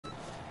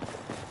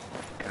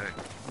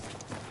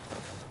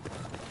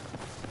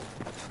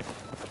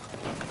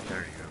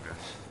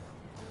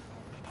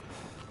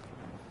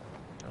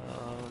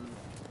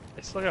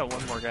still got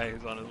one more guy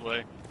who's on his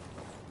way.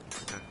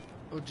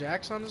 Oh,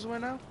 Jack's on his way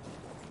now?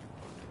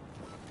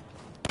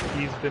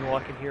 He's been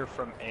walking here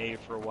from A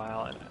for a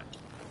while, and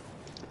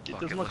it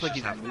doesn't look like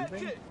he's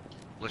moving.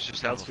 Let's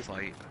just have a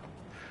fight.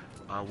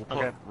 We'll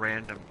put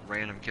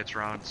random kits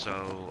around,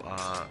 so,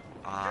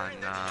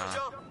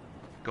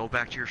 go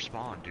back to your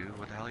spawn, dude.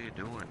 What the hell are you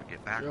doing?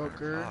 Get back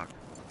there. Fuck.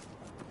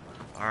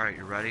 Alright,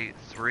 you ready?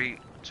 3,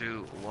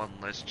 2, 1,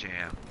 let's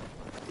jam.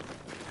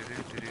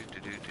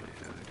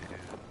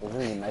 Is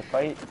it a knife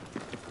fight?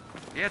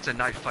 Yeah, it's a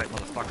knife fight,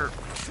 motherfucker.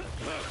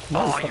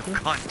 Oh, you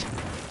cunt.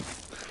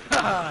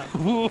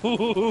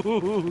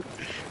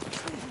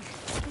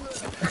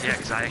 Yeah,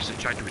 because I actually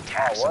tried to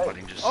attack somebody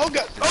and just... Oh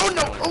god! Oh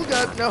no! Oh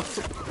god, no!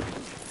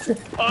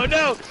 Oh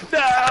no!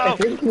 No!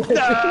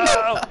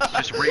 No!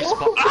 Just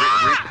respawn.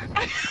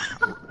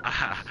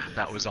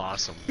 That was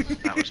awesome.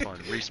 That was fun.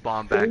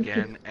 Respawn back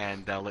in,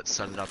 and let's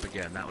set it up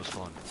again. That was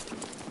fun.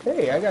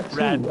 Hey, I got two.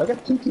 Rad. I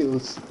got 2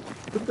 kills.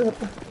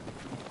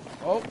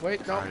 Oh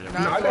wait, no, Alright, not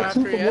I go got 2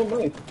 after from yet. one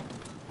knife.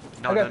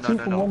 No, I no, got no, 2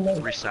 no, from one no.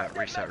 knife. Reset.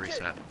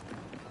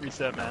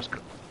 Reset, man.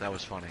 That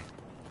was funny.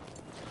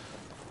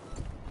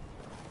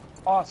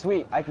 Oh,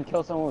 sweet. I can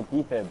kill someone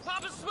with defibs.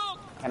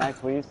 Can I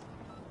please?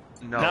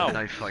 No,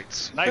 knife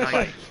fights. Knife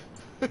fight.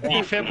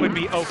 Defib would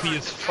be OP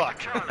as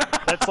fuck.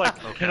 That's like,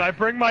 can I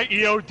bring my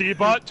EOD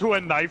bot to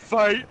a knife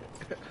fight?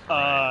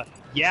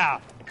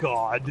 Yeah,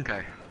 God.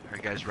 Okay, are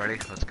you guys ready?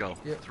 Let's go.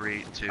 Yep.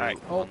 3, 2, Right.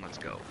 1, let's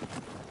go.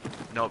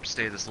 Nope,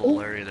 stay this little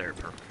area there.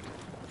 Perfect.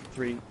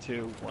 3,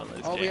 2, 1,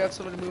 let's Oh, we got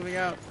somebody moving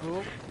out.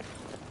 Cool.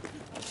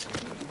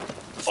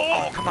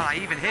 Oh, come on, I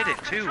even hit it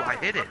too. I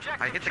hit it.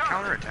 I hit the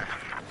counterattack.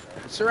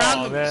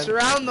 Surround them! Man.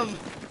 Surround them!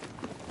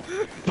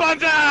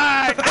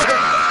 Banzai!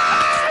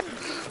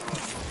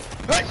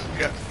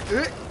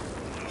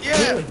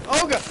 Yeah!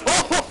 Oh god!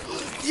 Oh!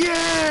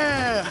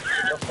 Yeah!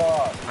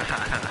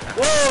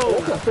 Whoa!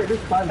 That's not fair. There's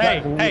 5 Hey,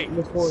 guys and hey.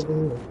 there's 4 of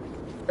them.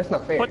 That's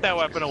not fair. Put that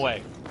weapon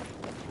away.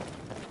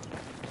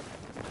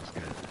 That's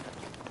good.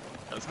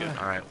 That's good.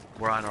 All right,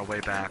 we're on our way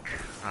back.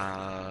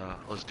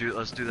 Let's do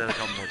that a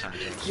couple more times.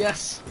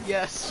 Yes!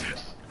 Yes!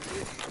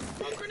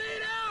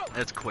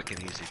 It's quick and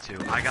easy too.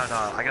 I got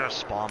a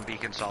spawn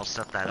beacon, so I'll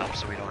set that up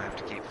so we don't have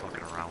to keep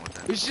fucking around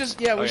with it. We should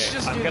just, yeah, we should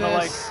just I'm do gonna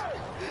this.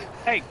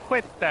 Hey,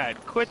 quit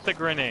that. Quit the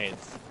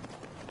grenades.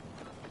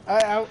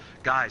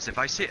 Guys, if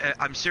I see,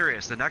 I'm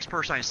serious. The next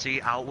person I see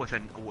out with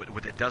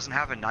it doesn't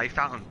have a knife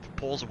out and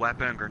pulls a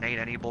weapon, a grenade,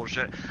 any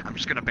bullshit, I'm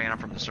just gonna ban him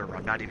from the server.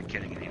 I'm not even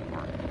kidding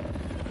anymore.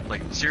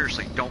 Like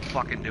seriously, don't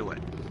fucking do it.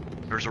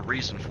 There's a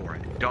reason for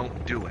it.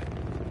 Don't do it.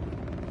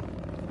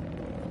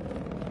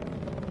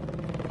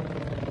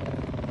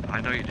 I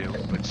know you do,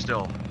 but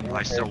still,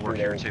 I still work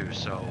here too,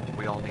 so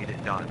we all need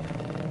it done.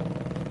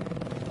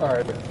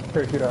 Alright,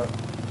 parachute out.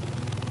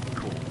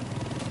 Cool.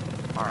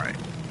 Alright,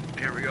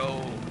 here we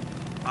go.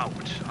 Out.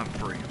 I'm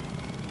free.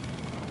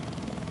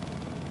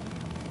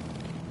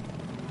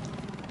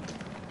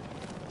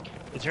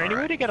 Is there any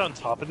way to get on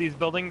top of these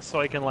buildings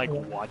so I can like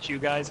watch you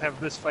guys have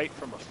this fight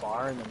from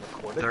afar and then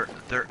record it?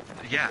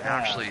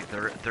 Actually,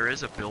 there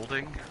is a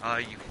building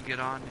you can get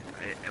on,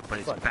 but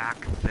it's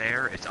back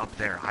there. It's up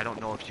there. I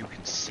don't know if you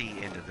can see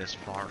into this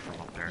far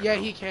from up there. Yeah,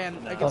 though. he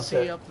can. I can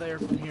see up there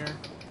from here.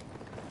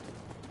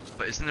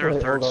 But isn't there a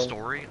third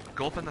story?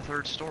 Go up in the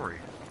third story.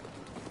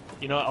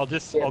 You know, I'll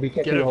get the a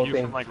whole view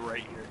thing. from like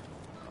right here.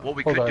 What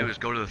we could do is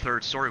go to the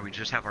third story. We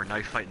just have our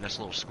knife fight in this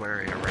little square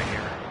area right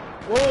here.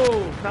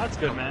 Whoa, that's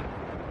good, man.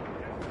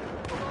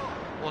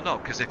 Well, no,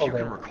 because if you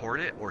can record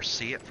it or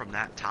see it from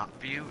that top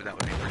view, that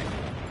would be pretty cool.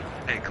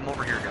 Hey, come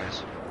over here,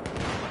 guys.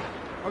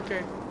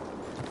 Okay.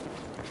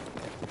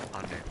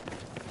 On me.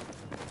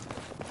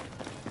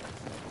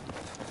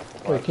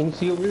 Wait, can you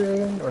see over there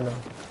again, or no?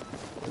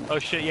 Oh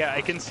shit, yeah,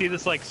 I can see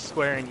this like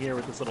square in here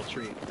with this little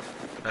tree.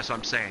 That's what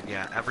I'm saying,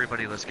 yeah.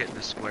 Everybody, let's get in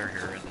this square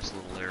here, in this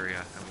little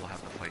area, and we'll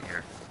have the fight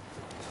here.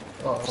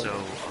 Oh, So,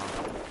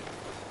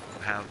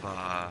 have,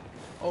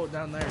 Oh,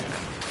 down there.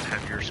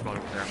 have your squad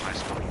over there, my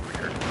squad over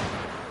here.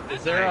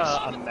 Is there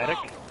a medic?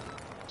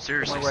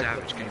 Seriously,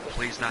 Savage, can you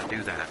please not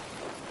do that?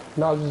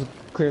 no, I was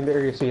just clearing the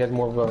area so you had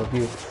more of a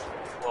view.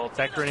 Well,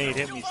 that grenade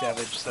hit me,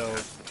 Savage, so...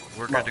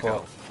 We're good to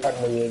go. I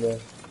don't know you there.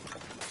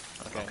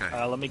 Okay.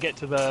 Okay. Let me get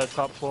to the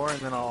top floor and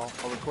then I'll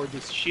record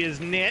this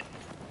shiznit.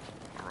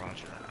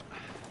 Roger that.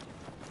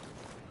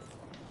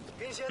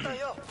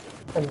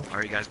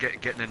 Alright, you guys,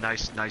 getting a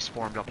nice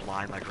formed up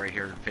line, like right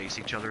here, and face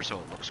each other, so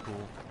it looks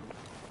cool.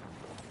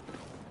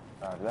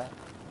 That.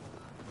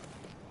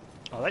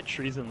 Oh, that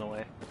tree's in the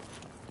way.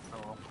 Oh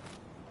well.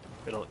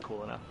 It'll look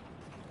cool enough.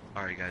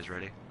 Alright, you guys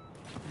ready?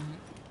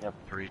 Yep.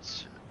 3,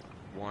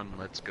 1,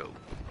 let's go.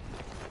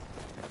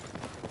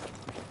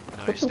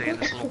 Now you stay in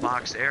this little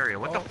box area.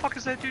 What the fuck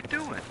is that dude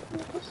doing?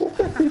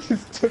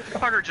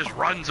 Fucker just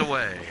runs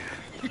away.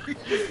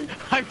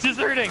 I'm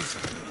deserting!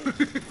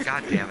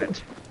 God damn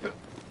it.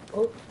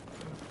 Oh.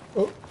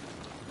 Oh.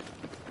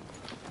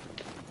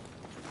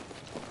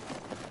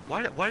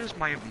 Why does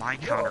my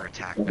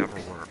counterattack never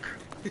work?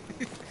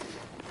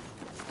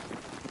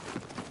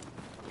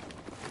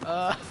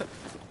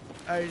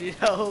 I need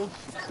help.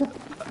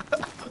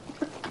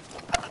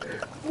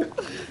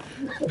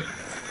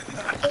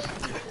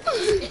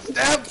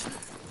 Stab!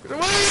 Get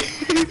away!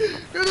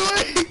 Get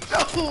away!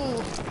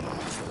 No!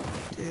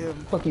 Damn.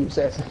 Fuck you,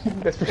 assassin.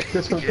 That's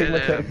what Get my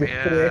him, tax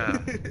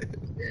yesterday.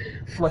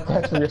 My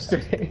tax from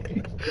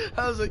yesterday.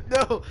 I was like,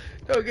 no!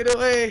 No, get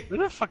away! Who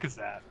the fuck is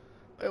that?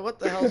 Wait, what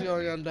the hell's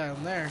going on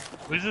down there?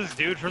 Who's this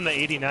dude from the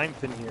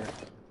 89th in here?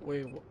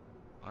 Wait,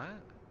 What?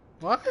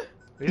 what?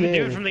 Who's the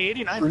dude from the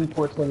 89th?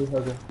 3420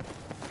 hugger.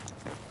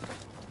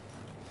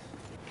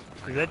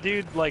 Is that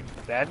dude like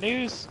bad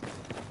news?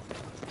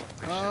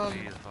 They should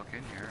be the fuck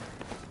in here.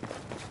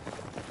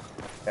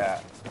 Yeah.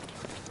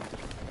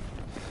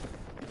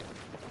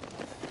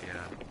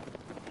 Yeah.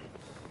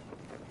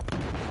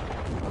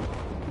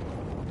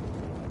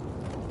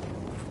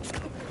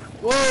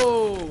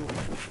 Whoa!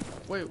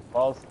 Wait,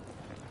 Balls.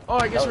 oh,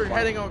 I guess That we're was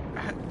funny. heading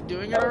on,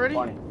 doing it That was already?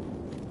 funny.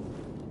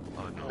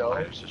 Oh no, No.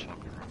 I was just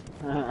fucking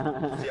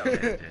around. Yeah,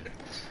 it did.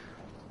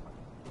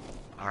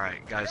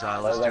 Alright, guys,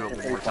 let's do it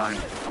one more time.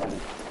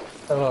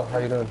 Hello, how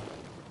you doing?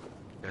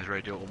 You guys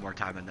ready to do it one more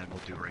time and then we'll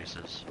do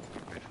races?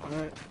 Great fun.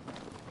 Alright.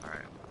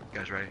 Alright, you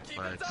guys ready?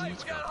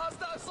 Let's go.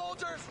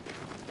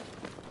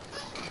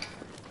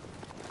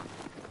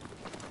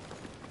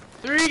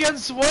 Three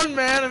against one,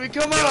 man. I mean,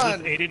 come Yo,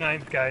 on. this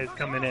 89th guy is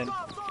coming in.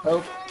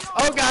 Oh,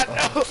 Oh god,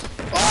 no.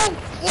 Oh,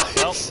 what?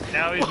 Well,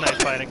 now he's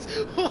knife fighting.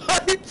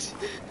 What?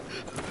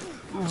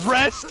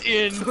 Rest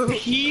in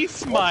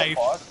peace, my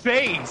fuck?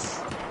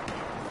 face!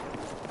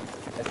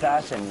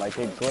 Assassin, like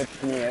it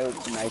glitched me out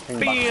knifing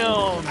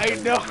Bam! I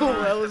know,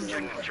 that was...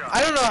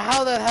 I don't know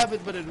how that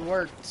happened, but it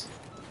worked.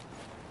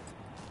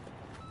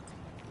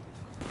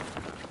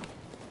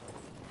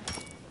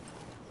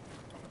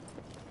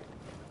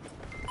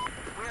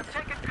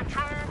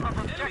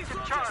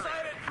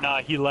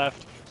 Nah, he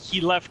left.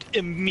 He left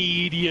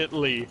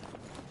immediately.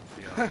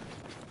 Yeah.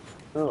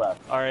 Who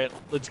left? Alright,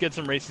 let's get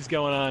some races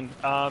going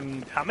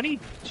on. How many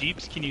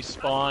Jeeps can you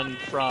spawn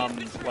from,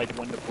 like,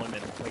 one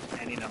deployment?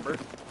 Like, any number?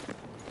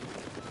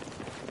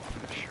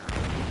 Sure.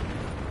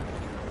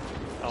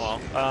 Oh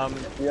well.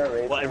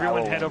 Well,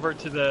 everyone head over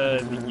to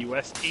the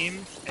US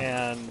team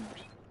and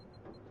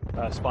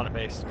spawn at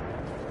base.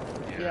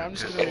 Yeah, I'm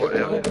just 'cause gonna- I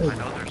know there's a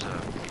thing over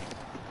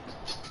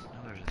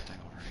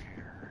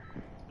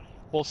here.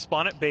 We'll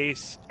spawn at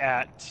base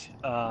at,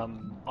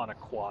 on a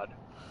quad.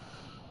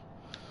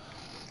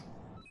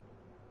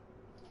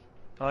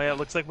 Oh yeah, it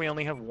looks like we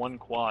only have one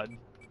quad.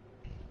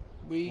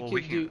 We Well, could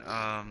we can, do...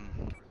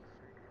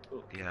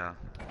 yeah.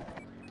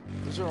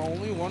 Is there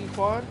only one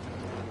quad?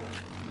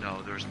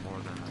 No, there's more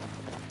than.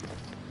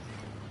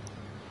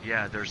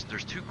 Yeah, there's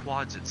two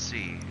quads at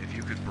sea. If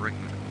you could bring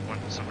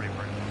somebody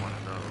bring one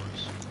of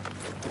those.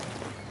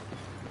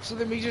 So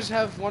then we just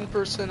have one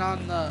person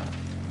on the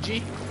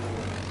Jeep?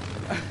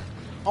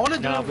 I want to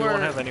do No, it we where...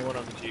 won't have anyone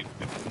on the Jeep.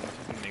 We can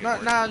make it Not,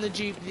 work. not on the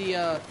Jeep,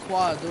 the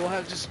quad. We'll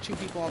have just two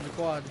people on the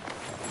quad.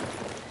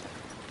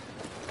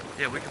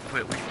 Yeah, we can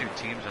do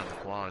teams on the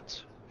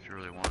quads if you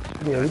really want.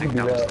 Yeah, I we think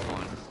can do was that. the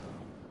one.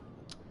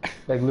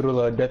 like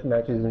little death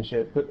matches and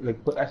shit. Put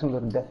add some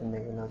little death in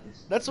there, you know.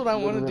 Just That's what I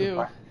want to do.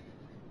 fire.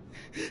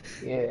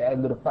 Yeah, add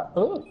a little fire.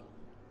 Oh,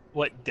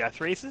 What,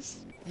 death races?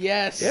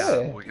 Yes.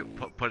 Yeah. We could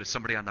put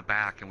somebody on the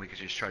back and we could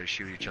just try to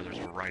shoot each other as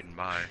we're riding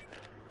by.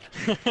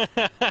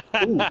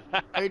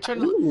 Are you trying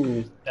to...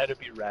 ooh. That'd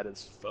be rad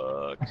as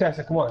fuck.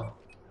 Assassin, come on.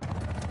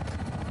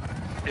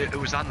 It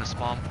was on the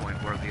spawn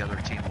point where the other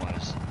team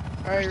was.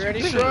 Alright, you ready,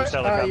 There's Troy? a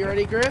helicopter. You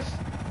ready, Griff?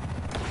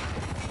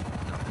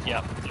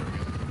 Yep, there we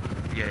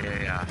go.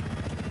 Yeah.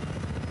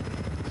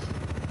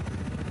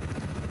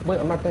 Wait,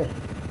 I'm not there.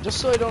 Just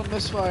so I don't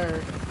misfire.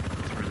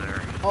 Through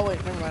there. Oh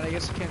wait, never mind. I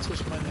guess I can't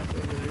switch my knife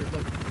over there.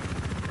 Look.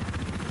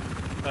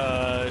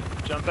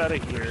 Jump out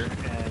of here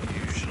and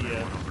you see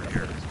a Over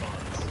here.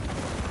 spawns.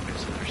 Okay,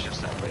 so there's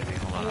just that lady.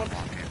 Hold on, I'm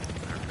walking.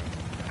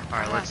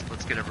 Alright,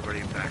 let's get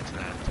everybody back to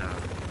that.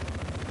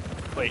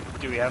 Wait,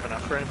 do we have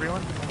enough for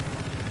everyone? No,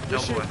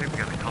 Just but I shoot. think we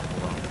got a couple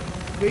though.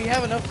 We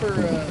have enough for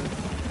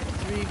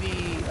 3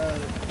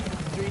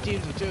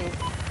 teams of 2.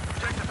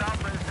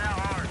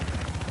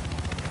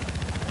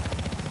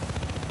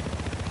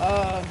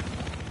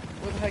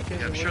 Where the heck is it?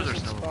 Yeah, I'm Where sure does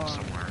there's it another one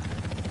spawn? somewhere.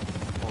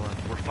 Hold on,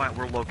 we're fine.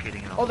 We're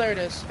locating it. Oh, there it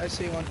is. I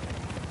see one.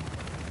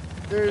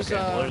 There's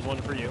Okay, well, there's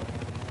one for you.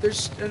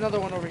 there's another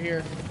one over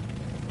here.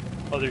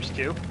 Oh, there's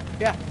two?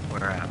 Yeah.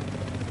 Where at?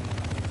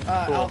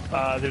 Cool.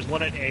 Alpha. There's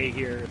one at A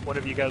here. If one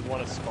of you guys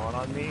want to spawn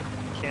on me, you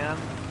can.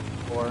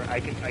 Or I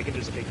can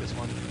just take this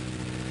one.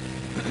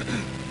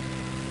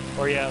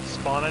 Or yeah,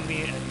 spawn on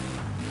me and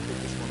take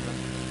this one then.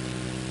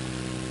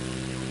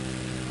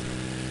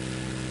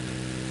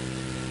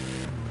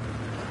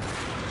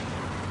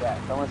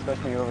 Yeah, someone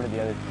switched me over to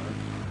the other team.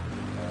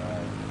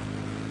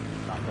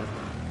 Something.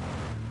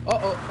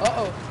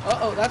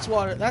 Uh-oh. That's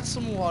water. That's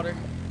some water.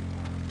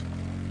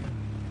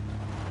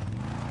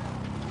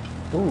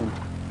 Ooh,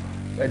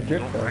 that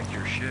drip Don't though. wreck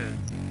your shit.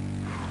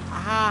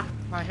 Aha,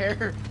 my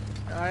hair.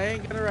 I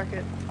ain't gonna wreck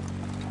it.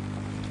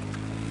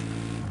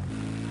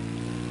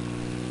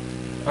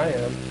 I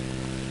am.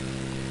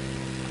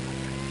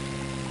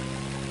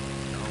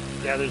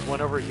 Yeah, there's one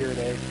over here,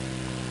 Dave.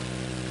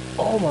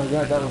 Oh my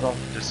god, that was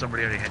awesome. Does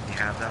somebody already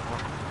have that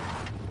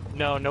one?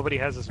 No, nobody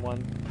has this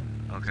one.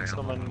 Okay,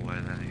 Someone... I'm on my way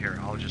then. Here,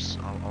 I'll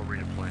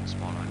redeploy and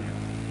spawn on you.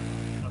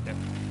 Okay.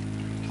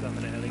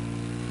 Summon Ellie.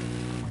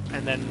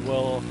 And then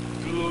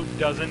who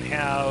doesn't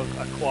have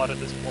a quad at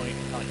this point?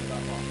 Not you,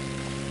 not long.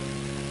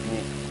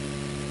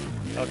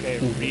 Okay,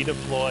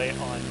 redeploy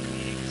on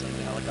me, because I'm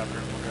the helicopter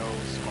and we'll go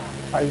spawn.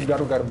 I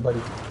got him,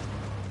 buddy.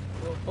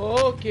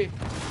 Okay.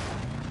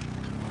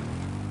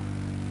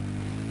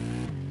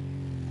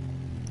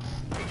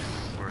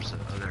 Where's it?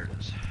 Oh, there it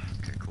is.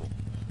 Okay, cool.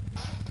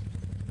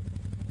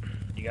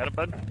 You got it,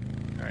 bud?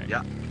 Alright.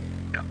 Yeah.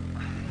 Yeah.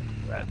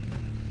 Rad.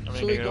 I'm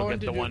So gonna we go going get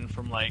to the one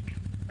from like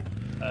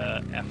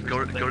F or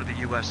Go something. to the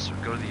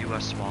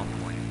US spawn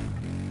point.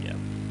 Yeah.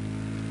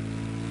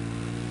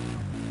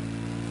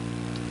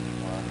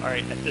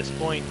 Alright, at this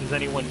point, does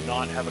anyone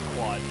not have a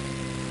quad?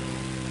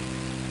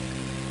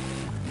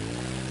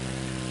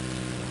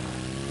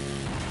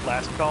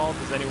 Last call,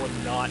 does anyone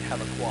not have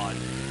a quad?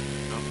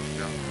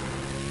 No.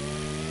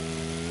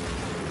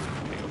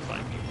 Okay, go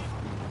find me.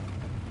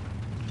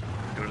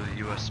 Go to the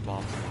US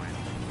spawn point.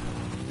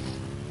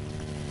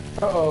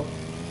 Uh-oh.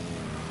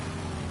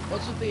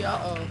 What's with the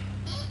uh-oh?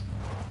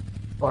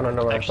 Oh, no,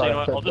 no, Actually, you know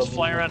what? I I'll just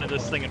fly around to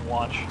this thing and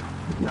watch.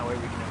 That way we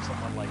can have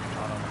someone like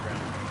not on the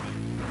ground.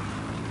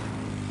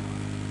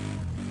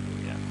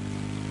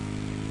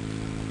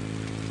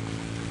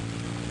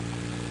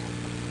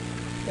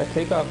 Yeah. I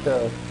take off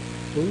the...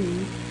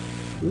 Ooh.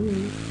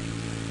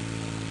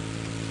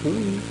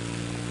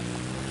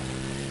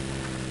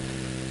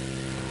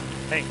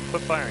 Hey,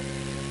 quit firing.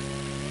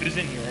 Who's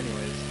in here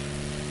anyways?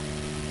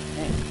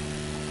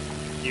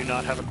 Do you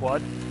not have a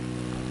quad?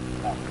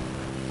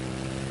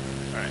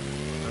 Alright,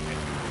 okay.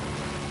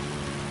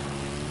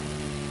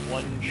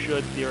 One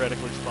should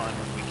theoretically spawn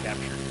when we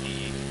capture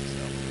D,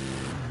 so...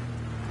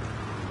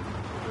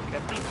 Go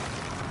Captain.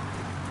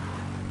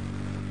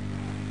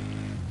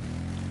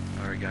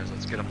 Alright guys,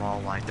 let's get them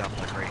all lined up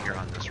like right here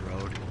on this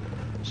road.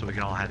 So we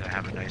can all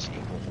have a nice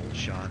equal hold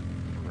shot.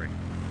 Right.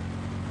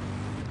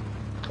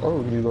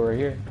 Oh, you go right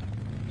here.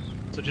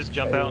 So just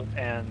jump out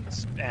and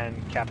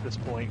cap this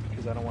point,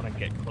 because I don't want to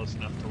get close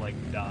enough to like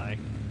die.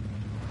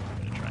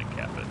 I'm gonna try and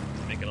cap it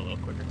to make it a little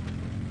quicker.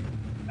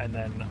 And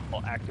then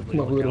I'll actively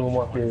Come on, look we're out gonna for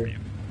walk one here. for you.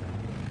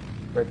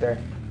 Right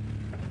there.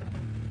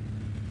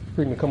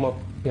 Freaking come up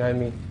behind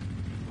me.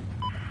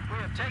 We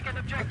have taken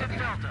objective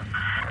Delta.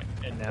 Alright,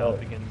 and now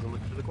begin to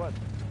look for the quad.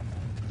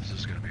 This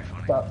is gonna be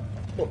funny. Stop.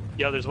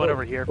 Yeah, there's one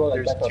over here. Go like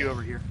There's that, two though.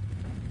 over here.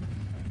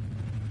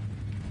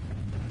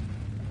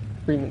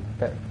 Bring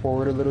that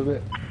forward a little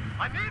bit.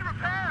 I need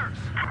repairs.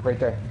 Right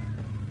there.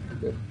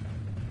 Good.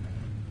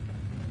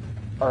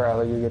 Alright, I'll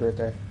let you get right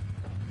there.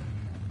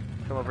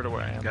 Come over to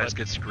where I am. Guys, bud.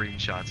 get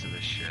screenshots of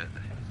this shit.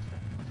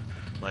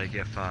 Like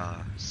if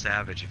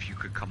Savage, if you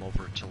could come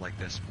over to like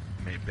this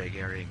big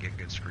area and get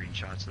good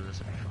screenshots of this,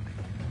 it'd be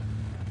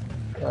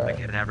funny. Alright.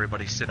 Like, and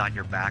everybody sit on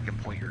your back and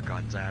point your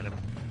guns at him.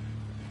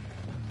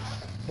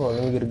 Hold on,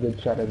 let me get a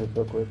good shot of this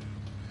real quick.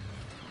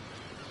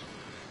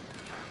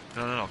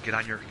 No. Get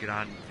on your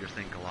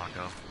thing,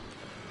 Galako.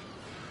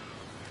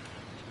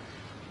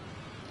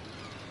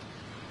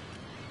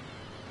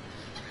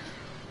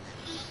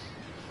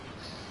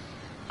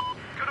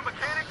 Could a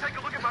mechanic take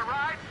a look at my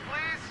ride,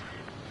 please?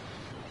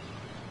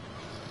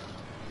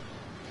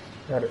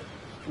 Got it.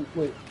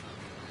 Wait.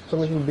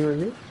 Someone should be right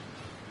here?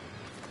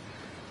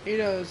 He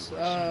knows,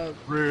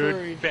 Rude.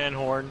 furry. Van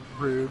Horn.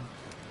 Rude.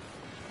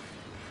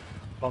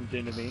 Bumped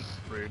into me.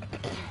 Rude.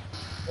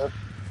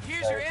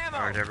 Here's your ammo.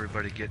 Alright,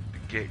 everybody get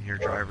in your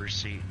driver's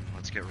seat and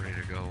let's get ready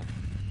to go.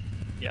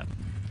 Yeah.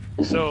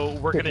 So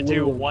we're gonna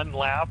do one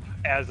lap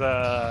as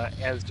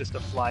just a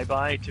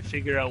flyby to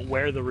figure out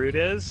where the route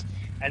is,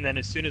 and then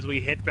as soon as we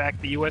hit back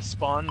the US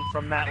spawn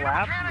from that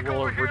lap,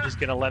 we're just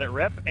gonna let it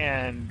rip,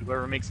 and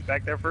whoever makes it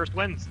back there first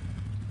wins.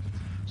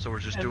 So we're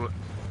just doing.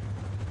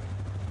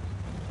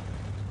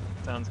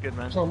 Sounds good,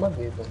 man. It's on my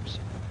vehicle.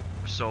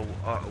 So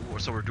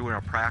we're doing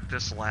a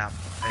practice lap.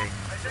 Hey,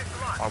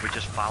 are we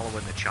just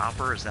following the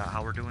chopper? Is that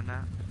how we're doing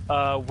that?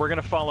 We're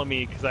gonna follow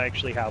me because I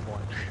actually have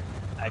one.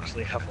 I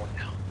actually have one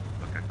now.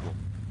 Okay, cool.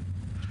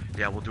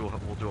 Yeah, we'll do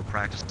a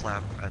practice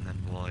lap and then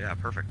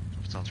perfect.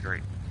 Sounds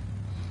great.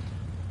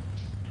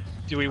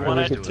 Do we want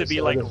we it could to just be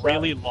go like this route.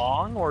 really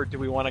long, or do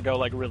we want to go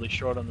like really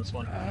short on this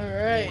one?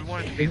 Alright. We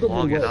want it to be It's gonna be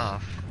long wet.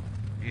 enough.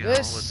 You know,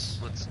 This-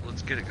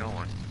 let's get it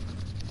going.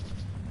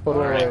 Hold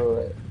on, Alright.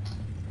 wait.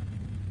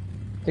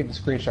 Take the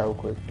screenshot real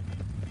quick.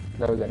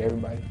 Now we got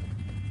everybody.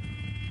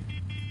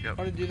 Yep.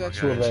 Want to do that Okay.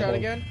 Sure, screenshot man.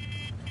 again?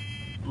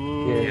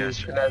 Ooh, Yeah,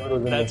 Yes. and that little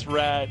bit that's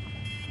rad.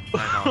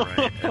 I know,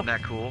 right? Isn't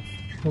that cool? more.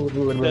 We'll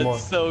do a little bit more.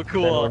 That's so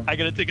cool. I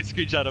gotta take a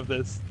screenshot of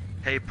this.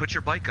 Hey, put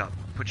your bike up.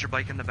 Put your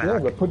bike in the back. Yeah,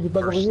 but put your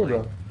back over here, firstly,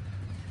 bro.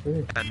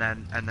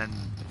 Yeah. And then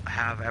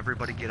have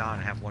everybody get on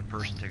and have one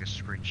person take a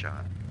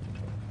screenshot.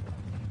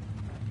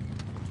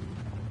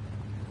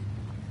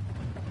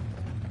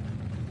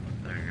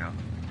 There you go.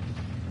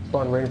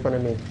 Spawn right in front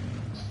of me.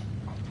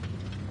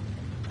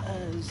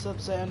 Sup,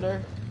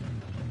 Sander?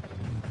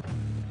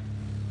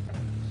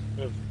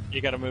 You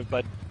gotta move,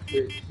 bud.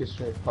 It's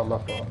straight. Oh, my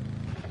fault.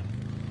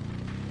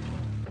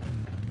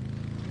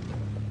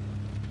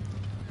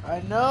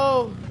 I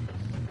know.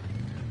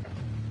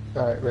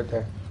 Alright, right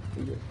there.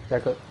 You good.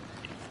 Back up.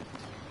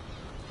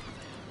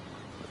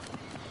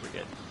 We're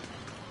good.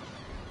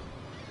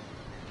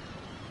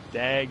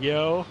 Dag,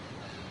 yo.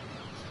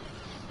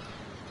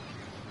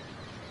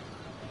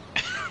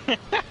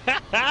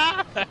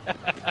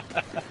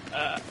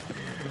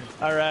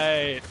 All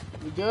right.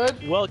 You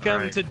good?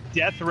 Welcome Right. to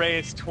Death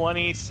Race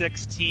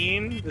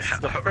 2016. This is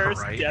the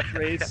first Right. Death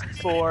Race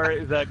for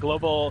the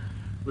Global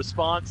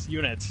Response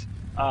Unit.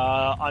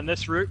 On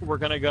this route, we're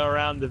going to go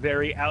around the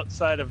very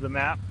outside of the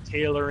map,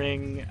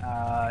 tailoring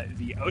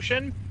the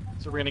ocean.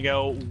 So we're going to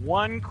go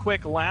one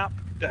quick lap,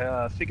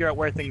 figure out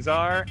where things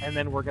are, and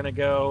then we're going to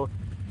go,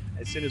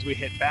 as soon as we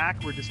hit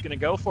back, we're just going to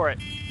go for it.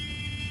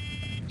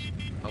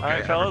 Okay,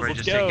 Alright, fellas, everybody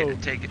let's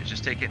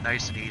just go. take it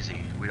nice and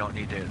easy. We don't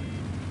need to,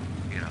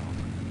 you know,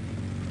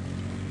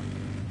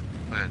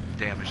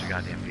 damage the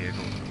goddamn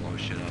vehicle and blow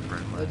shit up right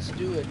away. Let's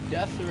do a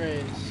death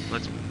race.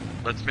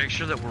 Let's make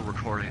sure that we're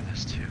recording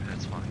this too.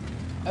 That's funny.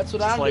 That's what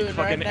Just I'm like doing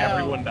right fucking now.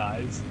 everyone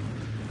dies.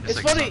 It's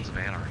like funny. Sons of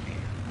Anarchy.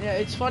 Yeah,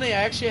 it's funny.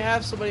 I actually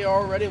have somebody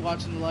already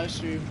watching the live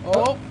stream.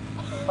 Oh,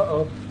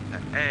 Uh-oh.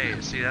 Hey,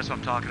 see, that's what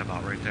I'm talking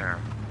about right there.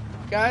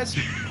 guys,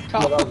 No,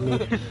 that was calm. me.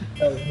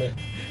 That was me.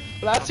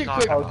 That's a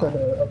quick. I was trying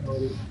to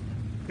upload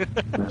it.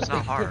 It's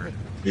not hard.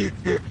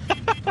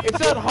 It's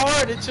not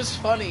hard. It's just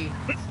funny.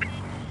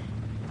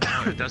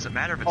 No, it doesn't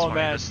matter if it's Oh funny.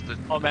 man, This is the,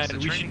 oh man, this is the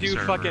we should training do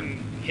server.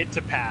 fucking hit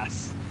to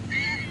pass.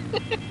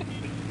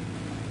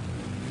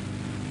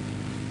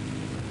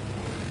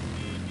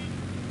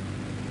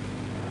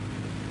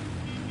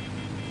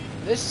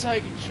 This is how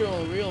you control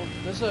a real.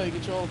 This is how you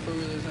control for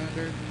real,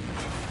 Xander.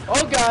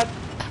 Oh God!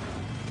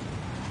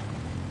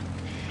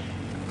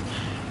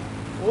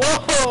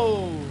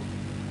 Whoa!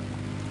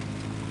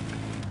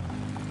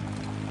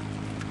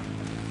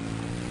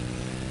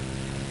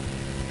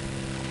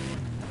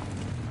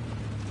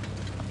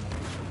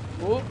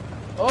 Oh,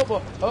 oh,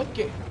 boy.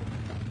 Okay.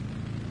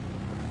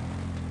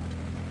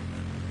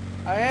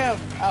 I am.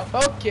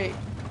 Okay.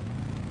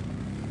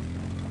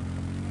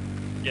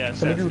 Yeah,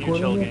 Somebody so new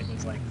recording chill this? game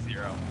is like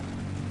 0.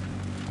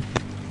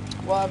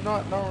 Well, I'm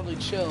not really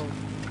chill.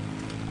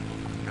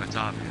 That's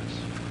obvious.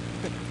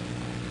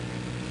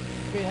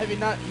 I mean, have you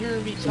not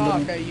heard me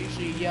talk? I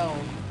usually yell.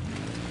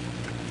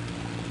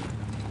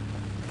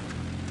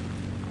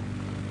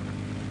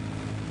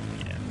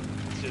 Yeah,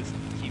 let's just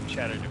keep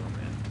chatter to him,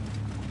 man.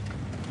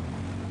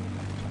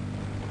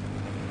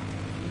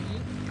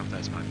 Hope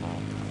that's my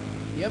fault.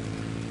 Yep.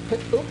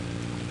 Oh.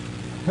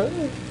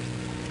 Hey.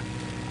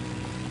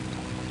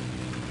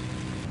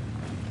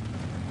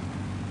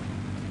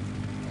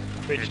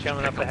 Bridge just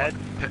coming pick up a ahead.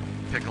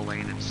 Pick a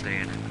lane and stay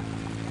in it.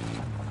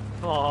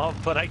 Oh,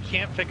 but I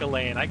can't pick a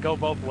lane. I go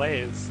both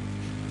ways.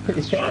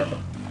 Yeah.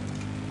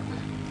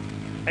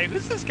 Hey,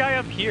 who's this guy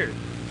up here?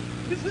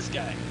 Who's this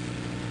guy?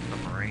 The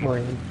Marine.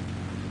 Morning.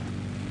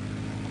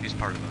 He's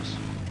part of us.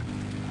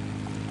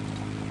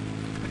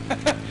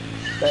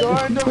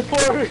 Join the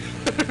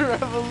fourth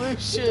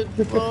revolution.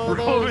 Photos.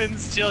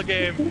 Roman's chill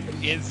game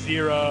is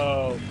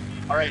 0.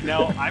 Alright,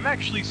 now I'm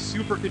actually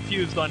super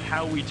confused on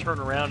how we turn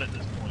around at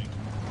this point.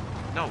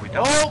 No, we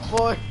don't. Oh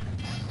boy.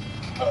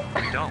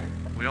 We don't.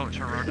 We don't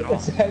turn around at all.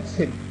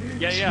 Assassin.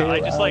 Yeah,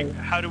 I just like,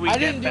 how do we I get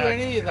didn't do back?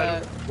 any of How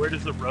that. where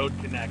does the road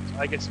connect?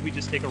 I guess we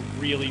just take a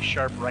really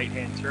sharp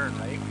right-hand turn,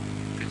 right?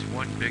 It's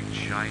one big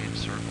giant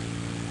circle.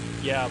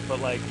 Yeah, but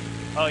like,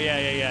 oh yeah,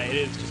 it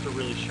is just a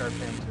really sharp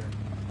hand turn.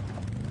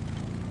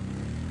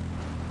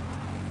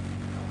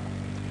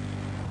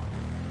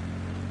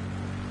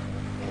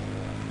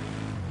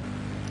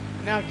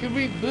 Now, could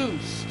we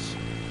boost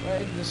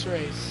right in this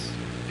race?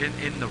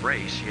 In the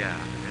race, yeah.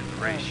 In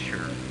the race, Oh.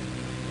 sure.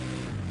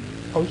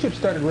 Oh, we should have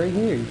started right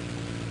here.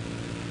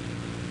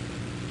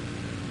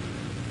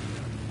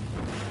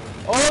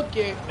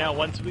 Okay. Now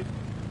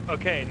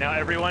now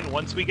everyone,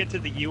 once we get to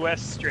the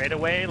U.S.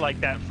 straightaway, like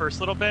that first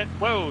little bit,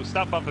 whoa,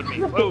 stop bumping me,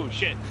 whoa,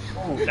 shit.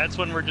 Oh. That's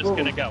when we're just Whoa.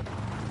 gonna go.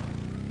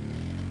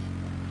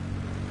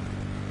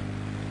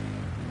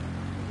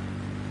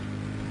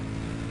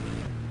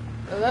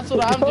 That's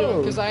what I'm doing, Whoa.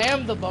 because I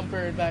am the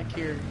bumper back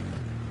here.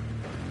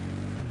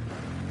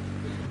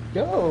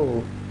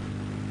 Yo.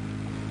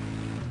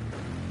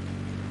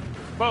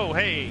 Whoa,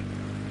 hey,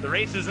 the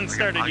race isn't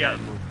started yet.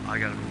 I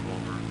gotta move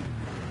over.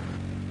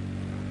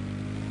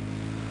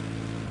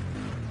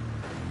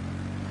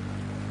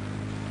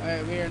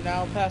 Alright, we are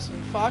now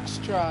passing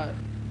Foxtrot.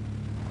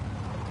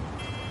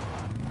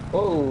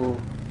 Oh.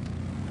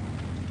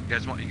 You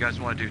guys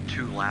want to do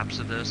 2 laps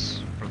of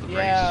this for the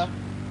Yeah. race?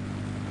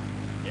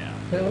 Yeah.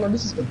 Hell no,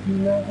 this is a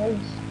peanut house.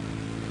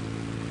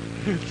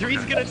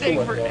 3's gonna Okay. take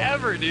Oh my God.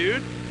 forever,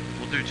 dude.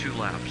 We'll do 2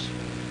 laps.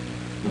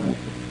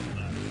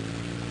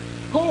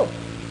 Oh.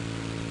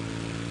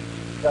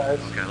 Guys.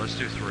 Okay, let's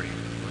do 3.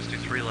 Let's do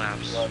 3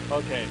 laps.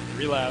 Okay,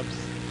 3 laps.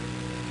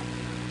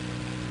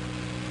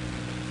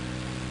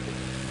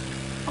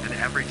 And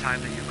every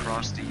time that you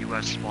cross the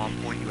U.S. spawn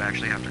point, you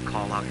actually have to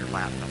call out your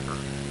lap number.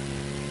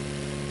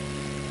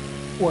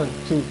 1,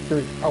 2,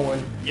 3, I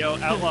won. Yo,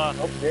 Outlaw, I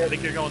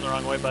think you're going the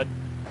wrong way, bud.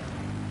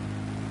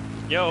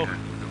 Yo,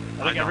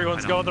 I think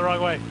everyone's going the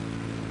wrong way.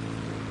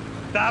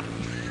 Stop!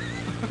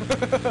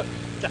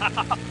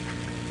 Stop!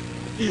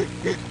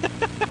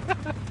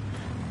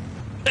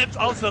 That's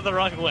also the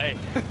wrong way.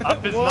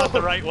 Up is not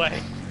the right way.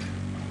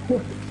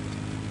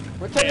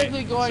 We're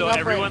technically going up so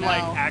everyone right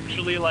now. like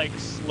actually like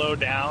slow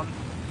down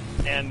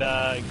and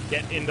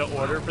get into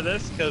order for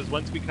this, because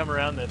once we come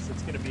around this,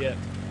 it's gonna be it.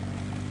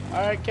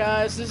 Alright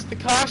guys, this is the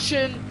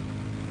caution.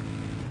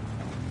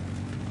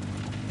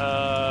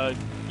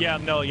 Yeah,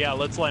 no, yeah,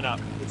 let's line up.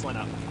 Let's line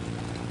up.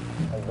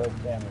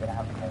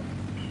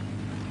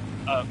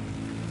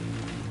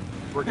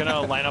 We're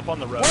gonna line up on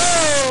the road.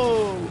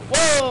 Whoa!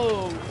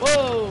 Whoa!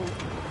 Whoa!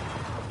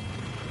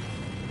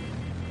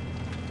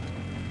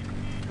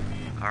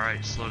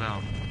 Alright, slow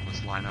down.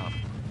 Let's line up.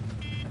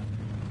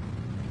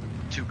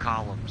 2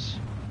 columns.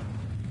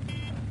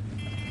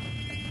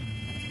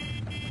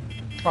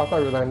 Oh, I thought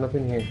we were lining up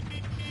in here.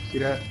 See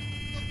that?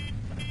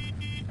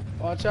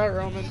 Watch out,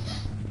 Roman.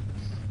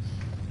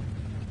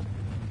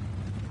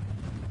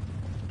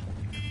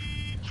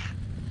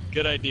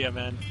 Good idea,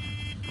 man.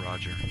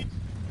 Roger.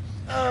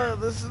 Oh,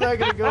 this is not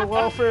gonna go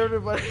well for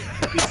everybody.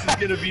 This is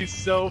gonna be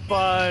so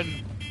fun.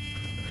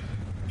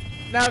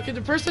 Now, can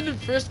the person in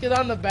first get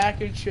on the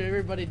back and shoot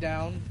everybody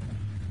down?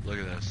 Look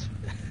at this.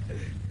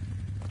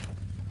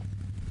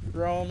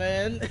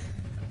 Roman.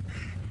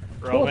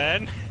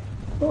 Roman.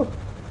 Oh,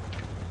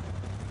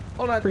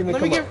 Hold on. Freeman,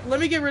 Let me come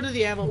get rid of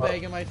the ammo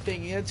bag in my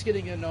thing. It's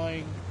getting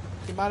annoying.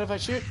 Do you mind if I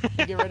shoot?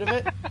 You get rid of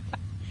it?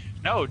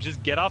 No,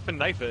 just get off and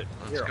knife it.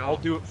 Let's Here, go. I'll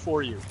do it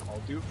for you.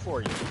 I'll do it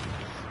for you.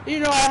 You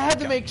know, I had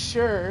to make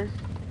sure.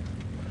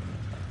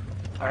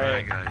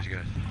 Alright, guys,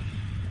 good.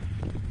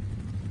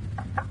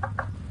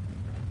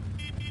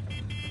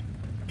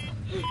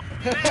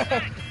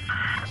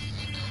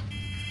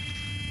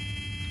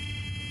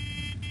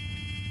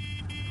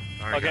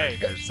 Alright, Okay,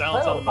 guys,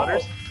 silence on the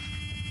motors.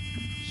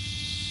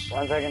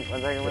 1 second,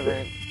 1 second, 1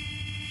 second.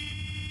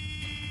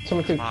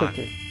 someone take a Come on.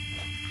 picture.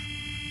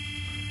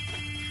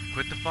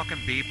 Quit the fucking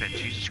beeping,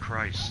 Jesus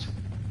Christ.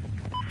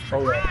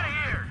 Oh,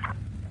 yeah.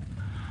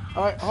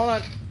 Alright, hold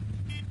on.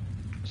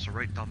 It's the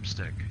right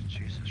thumbstick.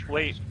 Jesus Christ.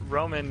 Wait,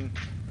 Roman,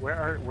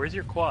 where's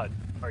your quad?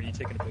 Are you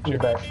taking a In picture? the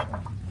back.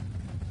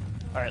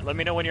 Alright, let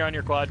me know when you're on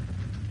your quad.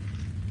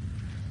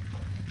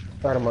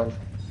 Out of mine.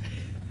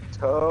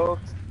 Tote.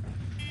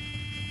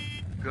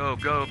 Go,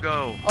 go,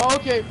 go. Oh,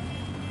 okay.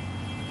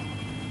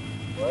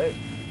 What?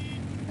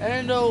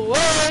 And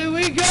away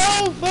we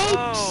go, folks!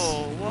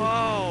 Whoa,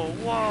 whoa,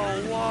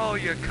 whoa, whoa,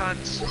 you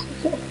cunts.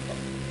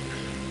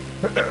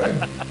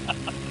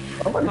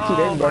 I'm gonna shoot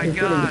Oh everybody. my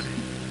god.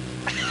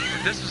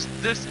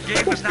 This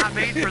game was not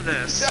made for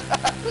this.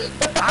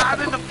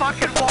 I'm in the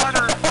fucking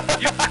water,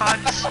 you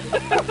cunts.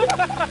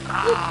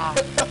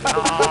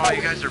 Oh,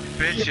 you guys are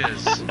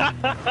bitches.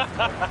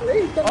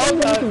 Hey, stop Oh,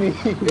 doing that to me.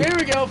 Here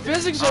we go.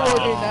 Physics are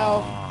working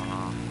now.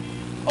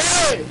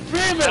 Oi,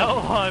 Freeman! Oh,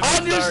 I'm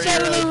on your sorry,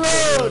 side of the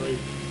road!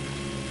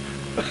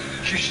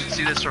 You should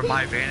see this from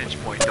my vantage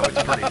point, though.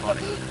 It's pretty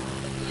funny.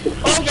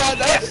 Oh god,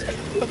 that's...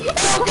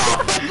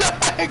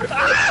 Oh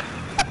god!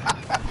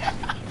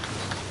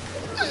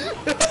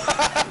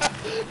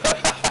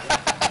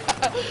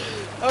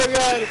 Oh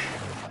god.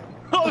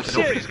 Oh shit!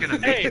 Nobody's gonna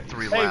make Hey, it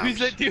 3 hey, laps. who's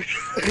that dude?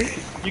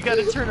 You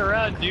gotta turn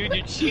around, dude.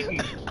 You're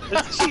cheating.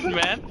 That's cheating,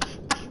 man.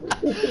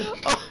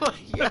 Oh my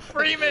god.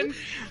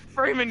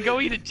 Freeman, go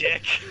eat a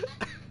dick.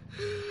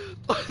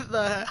 What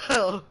the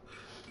hell?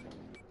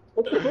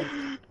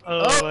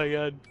 Oh my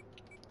god.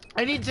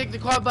 I need to take the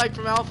quad bike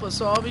from Alpha,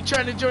 so I'll be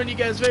trying to join you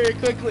guys very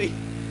quickly.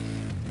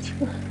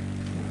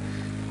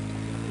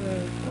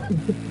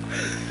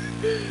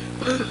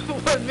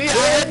 But me, I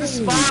had to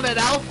spawn at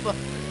Alpha.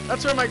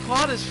 That's where my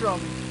quad is from.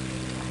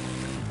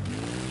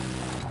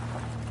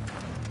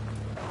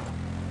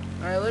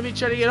 Alright, let me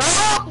try to get.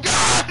 Oh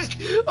god!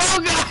 Oh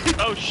god!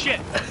 Oh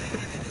shit!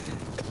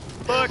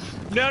 Fuck!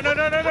 No!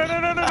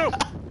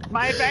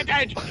 My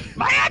advantage!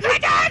 My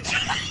advantage!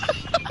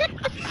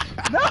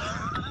 No!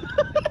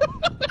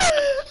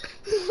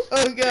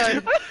 Oh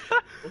god!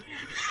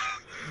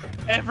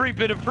 Every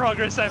bit of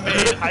progress I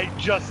made, I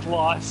just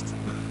lost.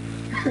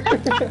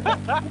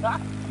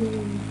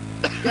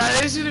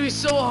 God, it's gonna be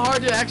so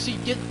hard to actually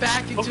get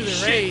back into Oh, the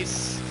shit.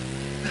 race.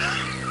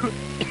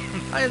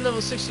 I am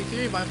level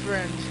 63, my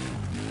friend.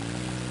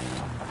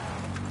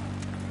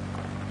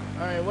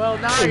 Alright, well,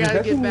 now I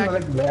gotta get back.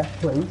 Like last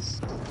place.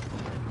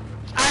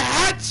 I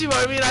had to!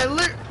 I mean,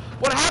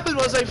 what happened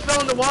was I fell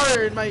in the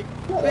water and my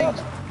thing.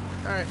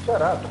 Alright.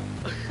 Shut up.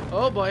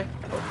 Oh boy.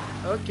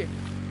 Okay.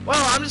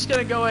 Well, I'm just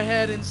gonna go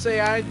ahead and say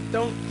I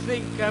don't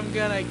think I'm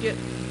gonna get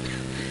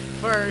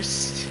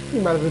first.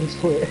 You might as well just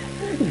quit.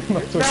 You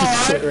might as well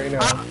just quit right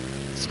now.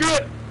 Screw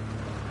it!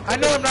 I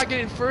know I'm not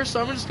getting first,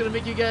 so I'm just gonna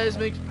make you guys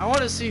make. I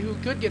want to see who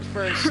could get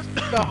first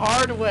the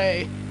hard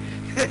way.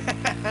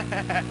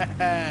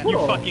 You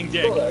Oh, fucking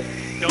dick. fuck.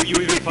 Don't you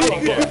even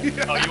fucking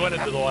dare. Oh, you went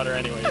into the water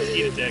anyways.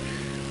 Eat a dick.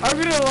 I'm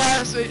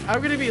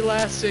gonna be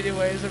last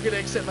anyways. I'm gonna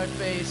accept my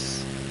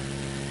face.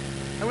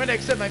 I'm gonna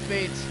accept my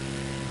fate.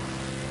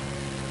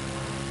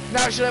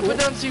 Now, should I put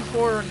down C4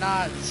 or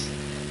not?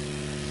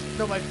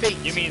 No, my fate.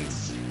 You mean...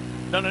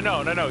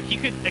 No. He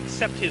could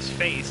accept his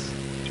face.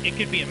 It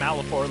could be a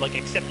Malaport, like,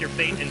 accept your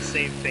fate and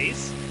save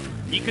face.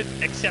 He could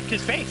accept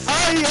his face.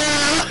 Oh,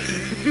 yeah!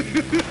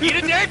 Eat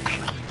a dick!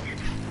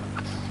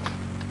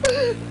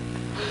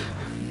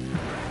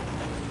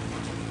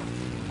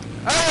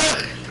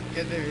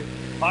 Get there.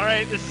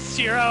 Alright, this is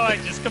Shiro. I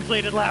just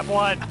completed lap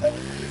 1.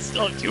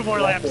 Still have 2 more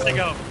laps to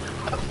go.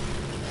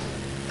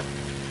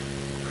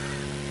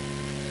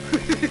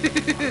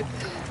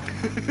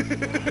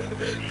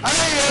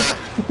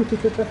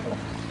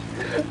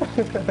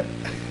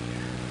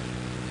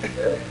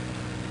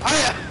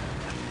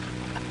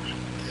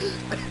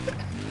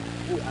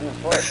 Ooh, I'm in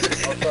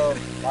fourth. Also,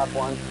 lap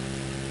 1.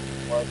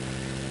 Fourth.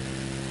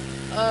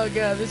 Oh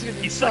god, this is gonna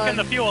be He's fun. sucking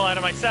the fuel out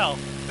of my cell.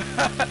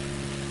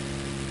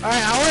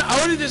 Alright, I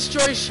want to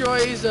destroy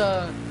Shoi's,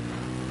 oh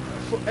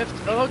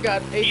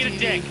god, ATV. Eat a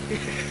dick.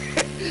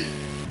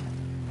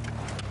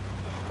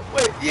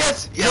 Wait,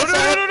 yes! No.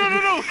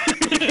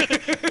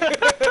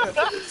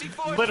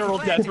 Literal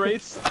death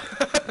race.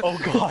 Oh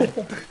god.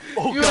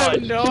 Oh You god.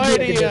 have no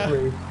idea.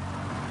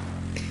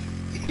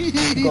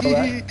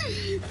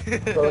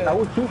 So I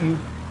will shoot you.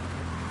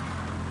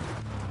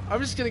 I'm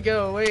just gonna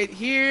go wait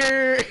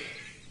here.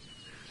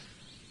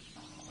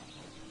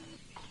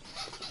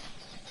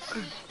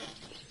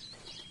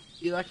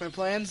 You like my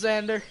plan,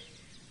 Xander?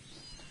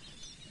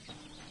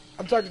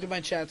 I'm talking to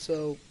my chat,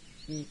 so...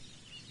 Make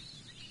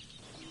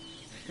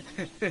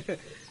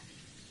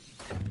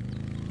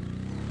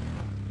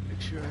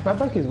sure. My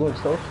bike is going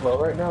so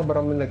slow right now, but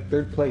I'm in like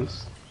 3rd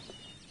place.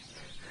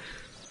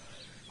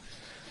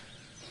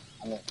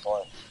 I'm in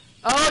fourth.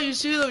 Oh, you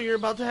see them. You're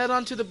about to head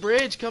onto the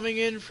bridge coming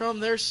in from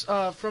their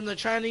from the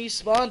Chinese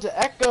spawn to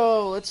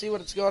Echo. Let's see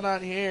what's going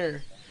on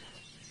here.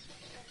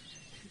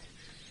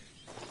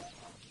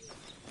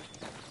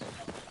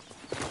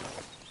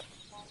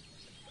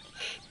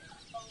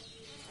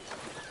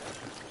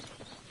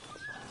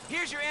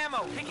 Here's your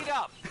ammo. Pick it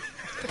up.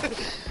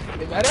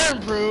 It better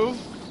improve.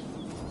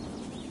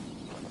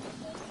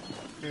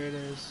 There it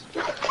is.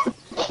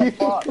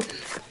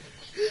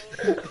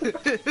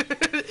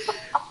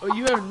 Oh,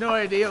 you have no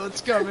idea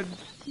what's coming.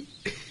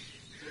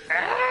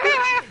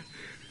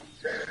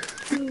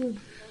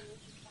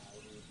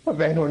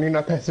 Van Horn, you're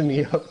not passing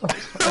me up.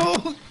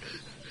 Oh,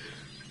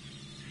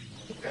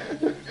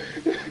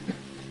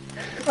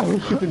 I will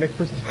shoot the next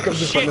person that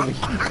comes in front of me.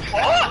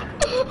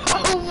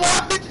 oh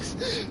what?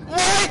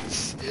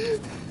 What?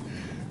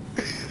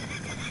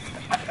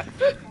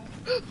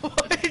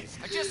 What?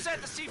 I just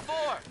set the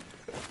C4.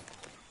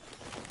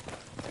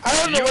 I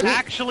don't Did know you what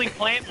actually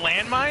plant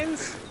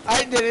landmines?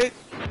 I did it.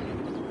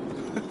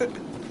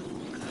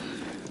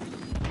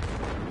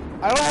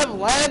 I don't have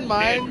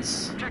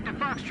landmines. Objective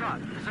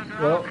Foxtrot is under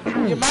our Well,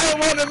 control. You might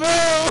want to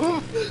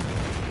move.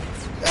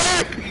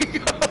 There we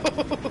go.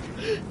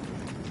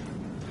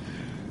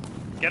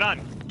 Get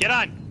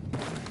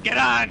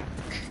on!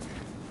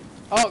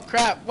 Oh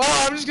crap! Well,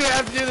 I'm just gonna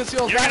have to do this the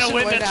You're gonna old-fashioned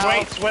win way this now.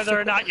 race whether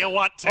or not you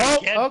want to, Oh,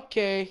 kid.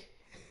 okay.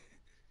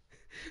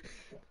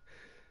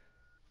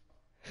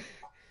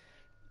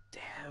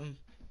 Damn.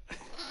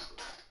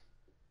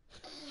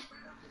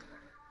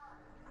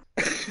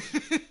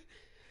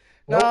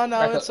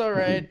 No, it's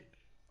alright.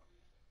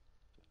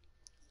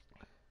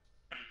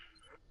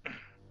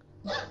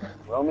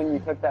 Roman, you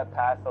took that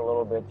pass a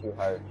little bit too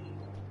harsh.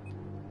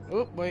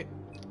 Oop, wait.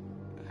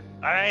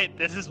 Alright,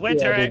 this is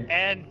Winter Yeah, dude.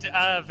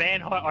 and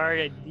Van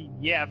Horn,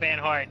 Van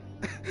Horn.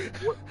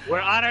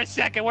 We're on our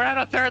second, we're on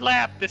our 3rd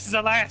lap. This is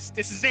our last,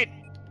 this is it.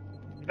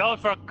 We're going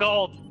for a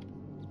gold.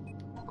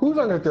 who's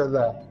on their 3rd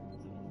lap?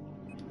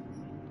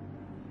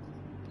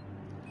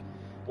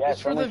 Yeah,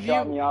 It's for someone the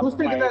shot view- me off Who's of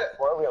my thinking that-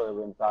 4-wheeler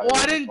when thought Well, it I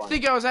was didn't fun.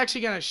 think I was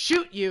actually gonna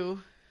shoot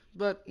you,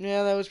 but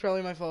yeah, that was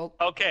probably my fault.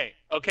 Okay.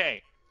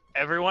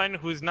 Everyone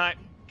who's not,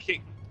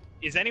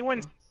 is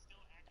anyone,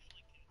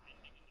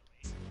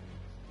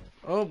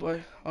 Oh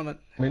boy, hold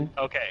on.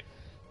 okay.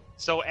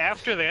 So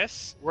after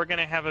this, we're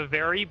gonna have a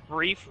very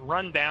brief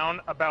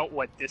rundown about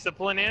what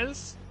discipline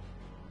is,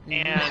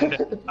 and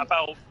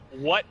about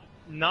what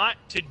not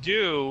to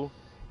do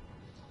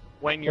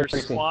when your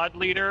Everything. squad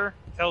leader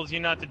tells you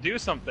not to do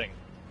something.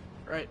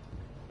 Right.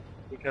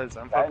 Because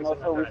I'm And focusing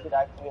also, on we that. should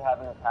actually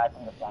have an attack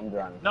in the thunder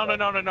run.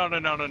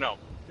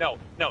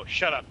 No,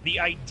 shut up. The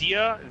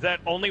idea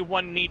that only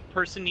one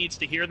person needs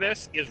to hear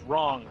this is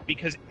wrong,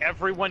 because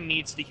everyone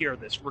needs to hear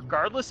this.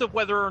 Regardless of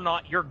whether or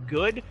not you're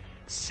good,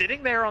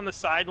 sitting there on the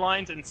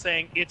sidelines and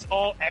saying it's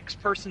all X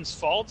person's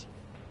fault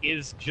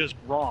is just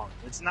wrong.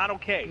 It's not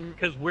okay,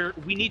 because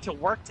we need to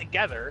work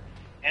together,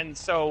 and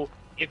so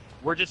if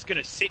we're just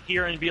going to sit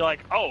here and be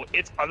like, oh,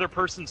 it's other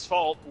person's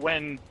fault,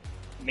 when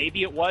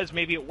maybe it was,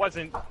 maybe it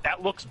wasn't,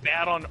 that looks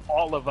bad on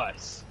all of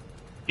us.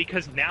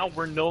 Because now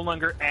we're no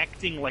longer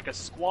acting like a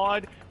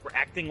squad, we're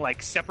acting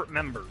like separate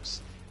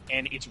members.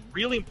 And it's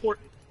really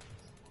important.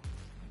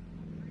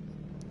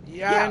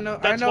 Yeah, I know.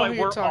 That's I know why who we're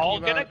you're talking all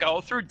about. going to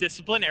go through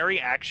disciplinary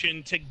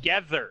action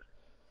together.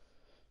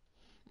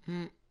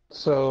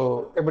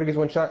 So everybody gets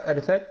one shot at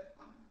his head.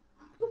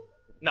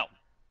 No.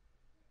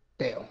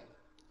 Damn.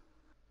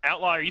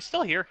 Outlaw, are you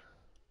still here?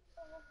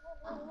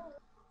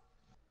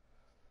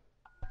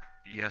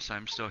 Yes,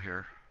 I'm still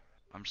here.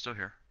 I'm still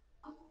here.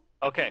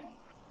 Okay.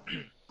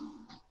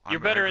 You're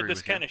I better at agree this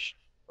with you. kind of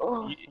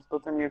Oh,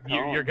 what's in your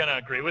you're gonna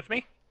agree with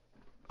me?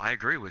 I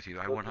agree with you.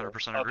 I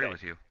 100% agree Okay.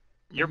 with you.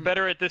 You're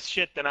better at this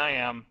shit than I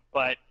am,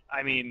 but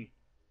I mean,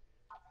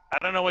 I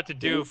don't know what to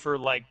do for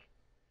like.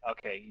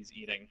 Okay, he's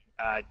eating.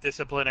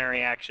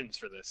 Disciplinary actions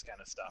for this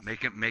kind of stuff.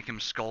 Make him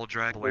skull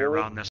drag the way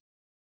around this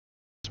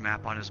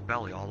map on his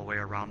belly, all the way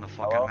around the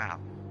fucking Hello? map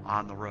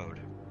on the road.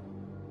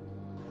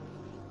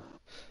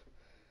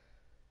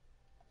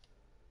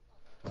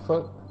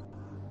 Fuck.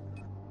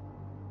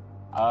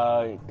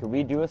 Could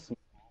we do a small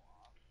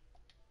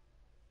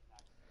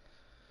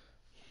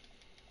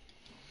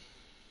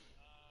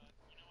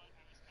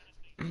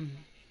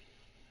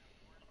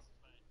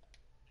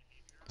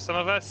Some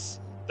of us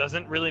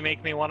doesn't really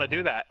make me want to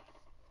do that.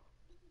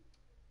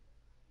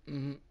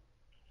 Mm-hmm.